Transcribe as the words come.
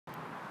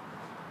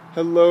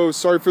Hello,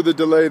 sorry for the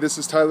delay. This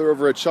is Tyler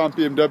over at Schomp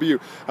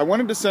BMW. I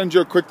wanted to send you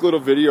a quick little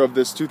video of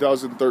this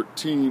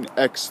 2013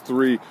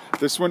 X3.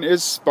 This one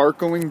is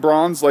sparkling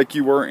bronze like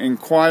you were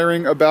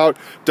inquiring about.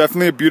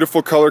 Definitely a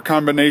beautiful color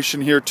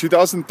combination here.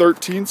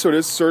 2013, so it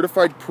is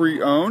certified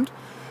pre-owned.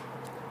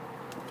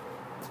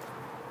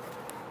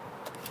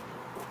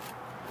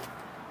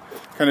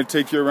 Kind of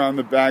take you around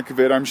the back of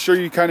it. I'm sure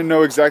you kind of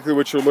know exactly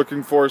what you're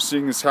looking for,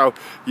 seeing as how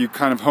you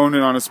kind of hone in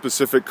on a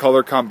specific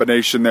color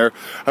combination there.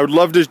 I would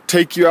love to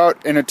take you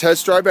out in a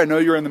test drive. I know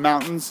you're in the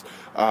mountains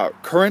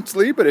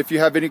currently, but if you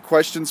have any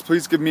questions,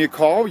 please give me a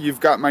call.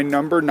 You've got my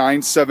number,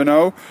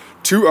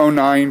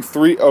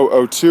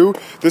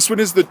 970-209-3002. This one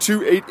is the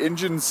 2.8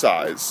 engine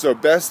size, so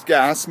best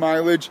gas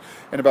mileage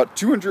and about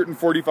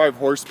 245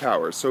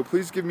 horsepower. So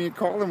please give me a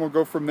call and we'll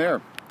go from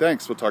there.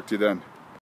 Thanks, we'll talk to you then.